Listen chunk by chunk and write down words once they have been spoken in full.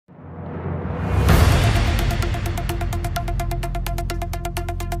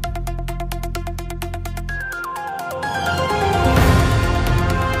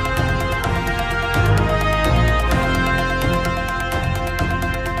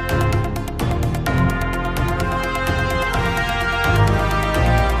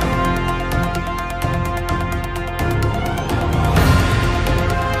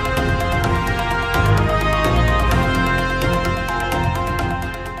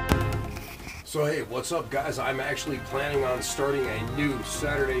So hey, what's up guys? I'm actually planning on starting a new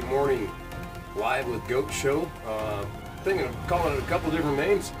Saturday morning live with Goat show. Thinking of calling it a couple different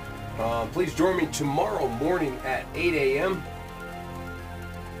names. Please join me tomorrow morning at 8 a.m.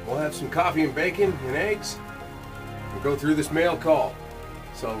 We'll have some coffee and bacon and eggs. We'll go through this mail call.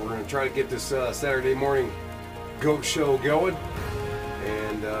 So we're going to try to get this Saturday morning Goat show going.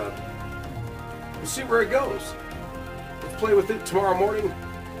 And we'll see where it goes. Let's play with it tomorrow morning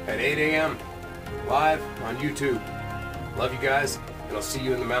at 8 a.m. live on YouTube. Love you guys, and I'll see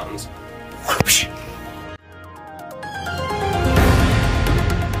you in the mountains.